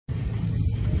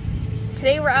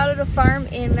Today we're out at a farm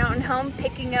in Mountain Home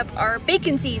picking up our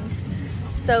bacon seeds.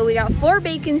 So we got 4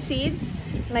 bacon seeds,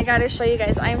 and I gotta show you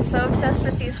guys, I am so obsessed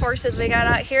with these horses we got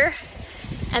out here.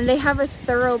 And they have a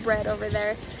thoroughbred over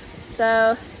there.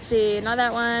 So, let's see, not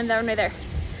that one right there.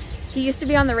 He used to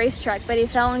be on the racetrack, but he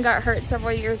fell and got hurt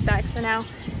several years back, so now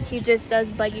he just does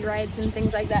buggy rides and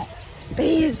things like that. But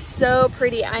he is so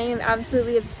pretty. I am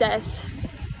absolutely obsessed.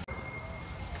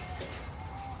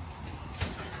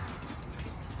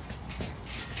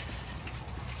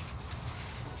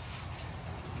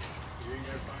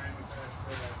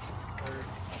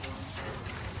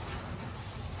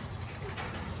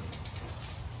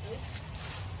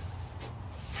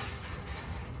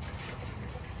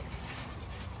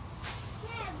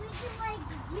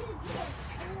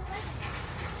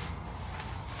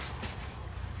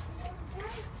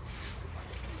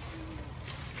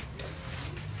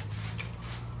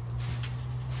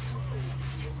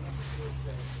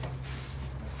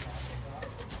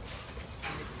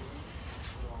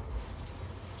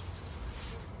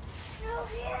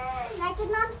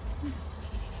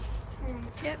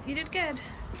 Yep, you did good.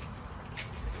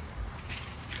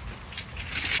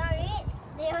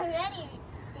 They already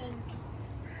stink.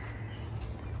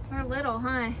 We're little,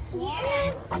 huh?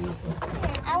 Yeah.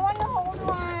 I want to hold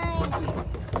one.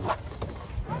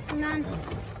 Mom,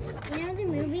 you know the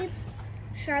movie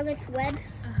Charlotte's Web?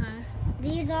 Uh-huh.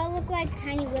 These all look like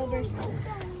tiny Wilburs.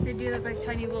 They do look like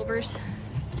tiny Wilburs.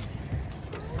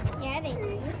 Yeah, they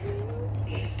do.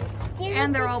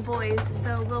 And they're all boys,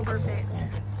 so Wilbur fits.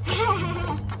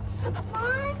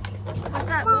 What's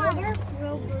up, Wilbur?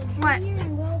 What?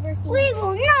 We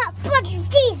will not butter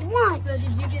these ones. So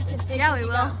did you get to pick? Yeah, we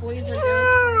will. Boys or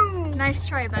girls? Nice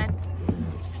try, bud.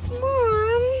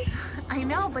 Mom. I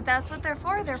know, but that's what they're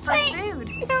for. They're for food.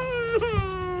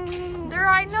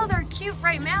 I know they're cute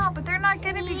right now, but they're not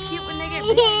gonna be cute when they get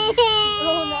big.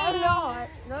 Oh,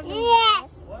 no,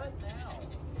 yes.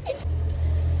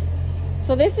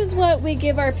 So this is what we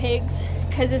give our pigs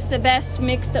because it's the best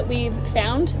mix that we've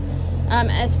found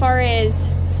as far as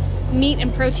meat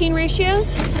and protein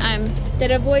ratios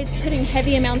that avoids putting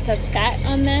heavy amounts of fat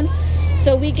on them.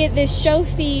 So we get this show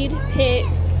feed pig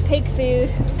food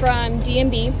from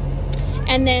D&B,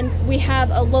 and then we have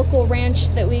a local ranch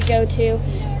that we go to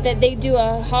that they do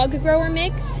a hog grower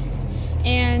mix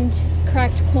and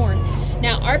cracked corn.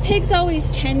 Now our pigs always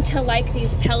tend to like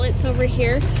these pellets over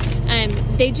here.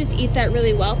 They just eat that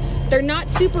really well. They're not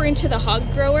super into the hog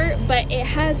grower, but it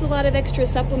has a lot of extra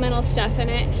supplemental stuff in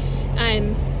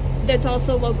it that's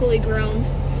also locally grown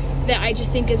that I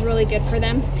just think is really good for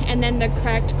them. And then the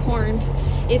cracked corn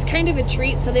is kind of a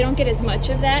treat, so they don't get as much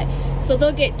of that. So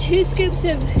they'll get 2 scoops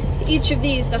of each of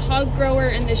these, the hog grower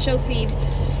and the show feed,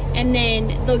 and then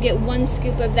they'll get 1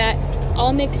 scoop of that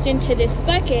all mixed into this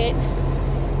bucket,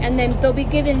 and then they'll be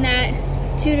given that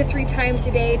 2 to 3 times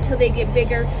a day till they get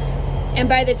bigger. And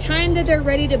by the time that they're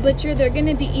ready to butcher, they're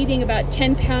gonna be eating about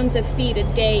 10 pounds of feed a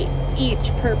day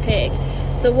each per pig.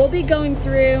 So we'll be going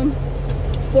through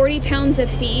 40 pounds of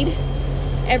feed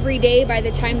every day by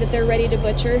the time that they're ready to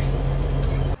butcher.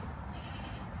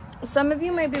 Some of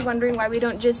you might be wondering why we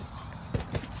don't just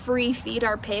free feed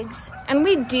our pigs. And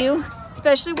we do,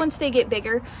 especially once they get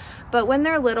bigger. But when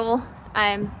they're little,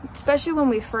 especially when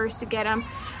we first get them,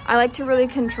 I like to really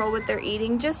control what they're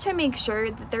eating just to make sure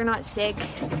that they're not sick,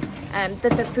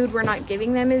 that the food we're not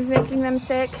giving them is making them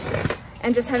sick,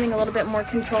 and just having a little bit more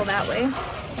control that way.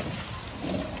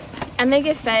 And they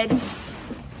get fed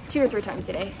 2 or 3 times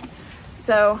a day.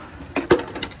 So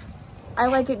I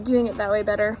like doing it that way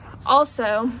better.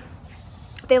 Also,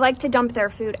 they like to dump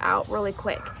their food out really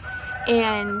quick.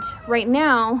 And right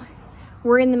now,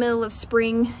 we're in the middle of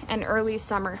spring and early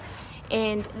summer,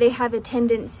 and they have a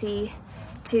tendency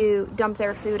to dump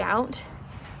their food out,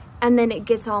 and then it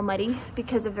gets all muddy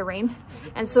because of the rain,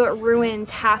 and so it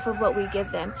ruins half of what we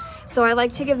give them. So I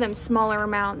like to give them smaller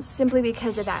amounts simply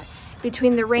because of that.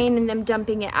 Between the rain and them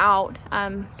dumping it out,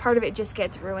 part of it just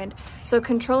gets ruined. So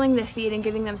controlling the feed and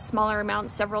giving them smaller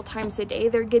amounts several times a day,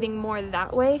 they're getting more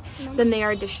that way than they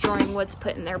are destroying what's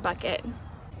put in their bucket.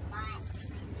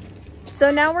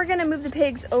 So now we're gonna move the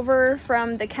pigs over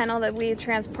from the kennel that we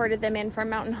transported them in from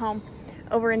Mountain Home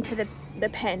over into the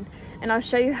pen. And I'll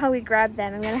show you how we grab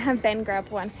them. I'm gonna have Ben grab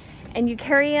one. And you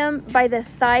carry them by the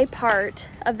thigh part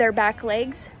of their back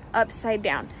legs upside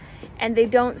down. And they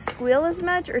don't squeal as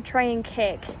much or try and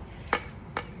kick.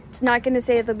 It's not gonna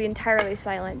say they'll be entirely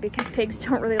silent because pigs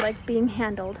don't really like being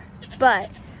handled,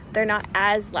 but they're not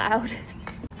as loud.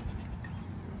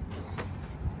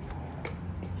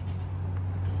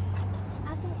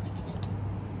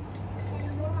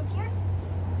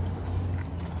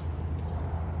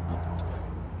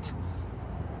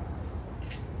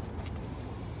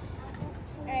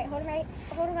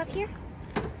 hold him up here.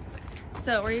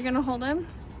 So where you're gonna hold him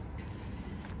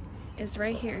is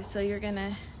right here. So you're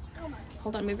gonna,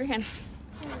 hold on, move your hand.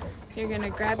 You're gonna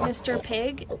grab Mr.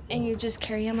 Pig and you just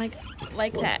carry him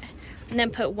like that. And then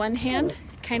put one hand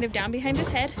kind of down behind his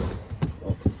head.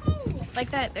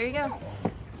 Like that, there you go.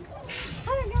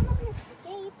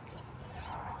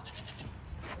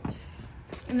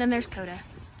 And then there's Coda,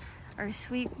 our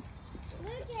sweet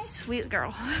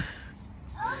girl.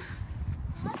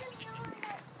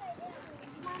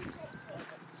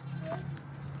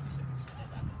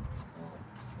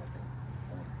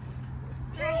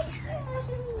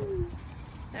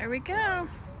 There we go.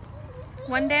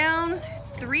 1 down,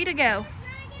 3 to go.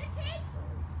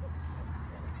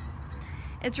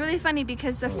 It's really funny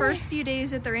because the first few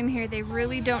days that they're in here, they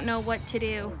really don't know what to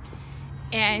do.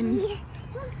 And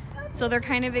so they're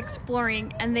kind of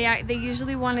exploring, and they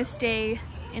usually want to stay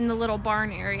in the little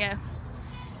barn area.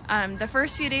 The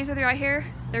first few days that they're out here,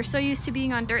 they're so used to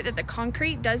being on dirt that the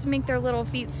concrete does make their little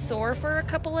feet sore for a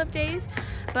couple of days,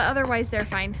 but otherwise they're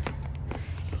fine.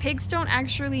 Pigs don't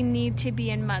actually need to be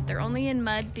in mud. They're only in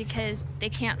mud because they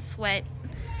can't sweat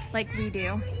like we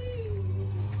do.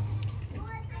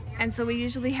 And so we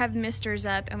usually have misters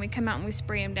up and we come out and we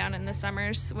spray them down in the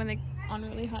summers when they on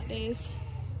really hot days.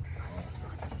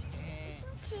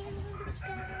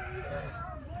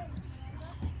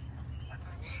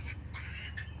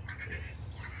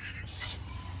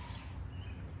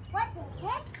 What the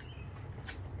heck?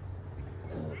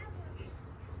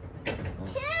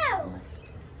 2.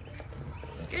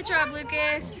 Good job,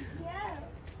 Lucas.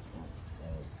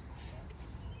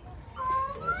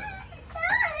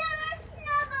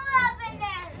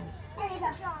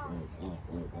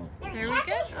 There we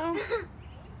go. Oh.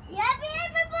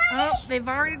 Oh, they've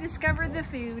already discovered the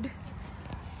food.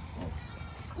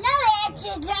 No, they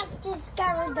actually just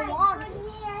discovered the water.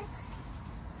 Yes.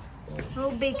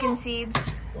 Oh, bacon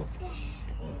seeds.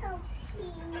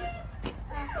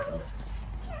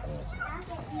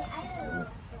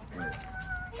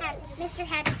 Mr.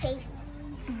 Happy Face.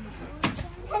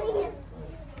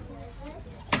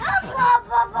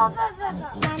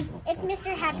 It's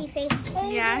Mr. Happy Face.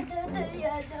 Yeah.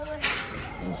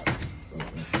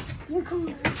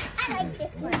 I like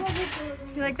this one.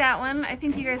 You like that one? I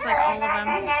think you guys like all of them.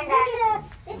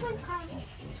 This one's fine.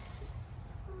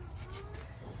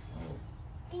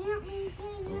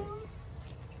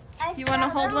 You want to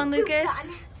hold one, Lucas?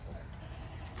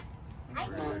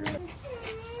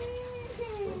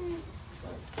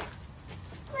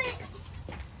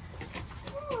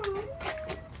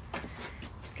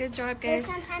 Good job, guys.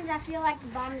 Sometimes I feel like the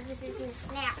bottom of this is going to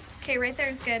snap. Okay, right there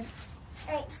is good.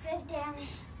 All right, sit down.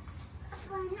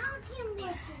 All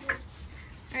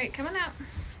right, come on out.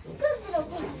 Good little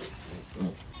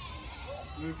pigs.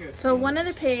 So one of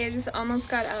the pigs almost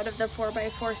got out of the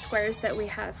 4x4 squares that we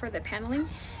have for the paneling.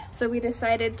 So we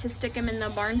decided to stick him in the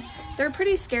barn. They're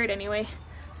pretty scared anyway.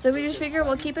 So we just figure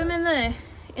we'll keep him in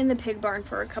the pig barn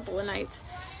for a couple of nights.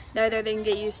 That way they can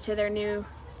get used to their new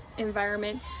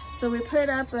environment. So we put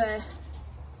up a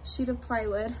sheet of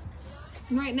plywood.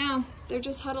 And right now, they're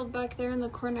just huddled back there in the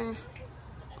corner.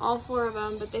 All 4 of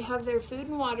them, but they have their food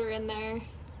and water in there.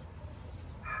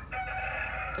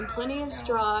 And plenty of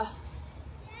straw.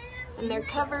 And they're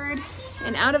covered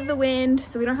and out of the wind,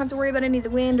 so we don't have to worry about any of the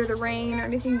wind or the rain or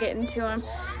anything getting to them.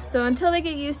 So until they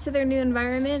get used to their new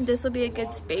environment, this will be a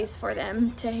good space for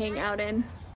them to hang out in.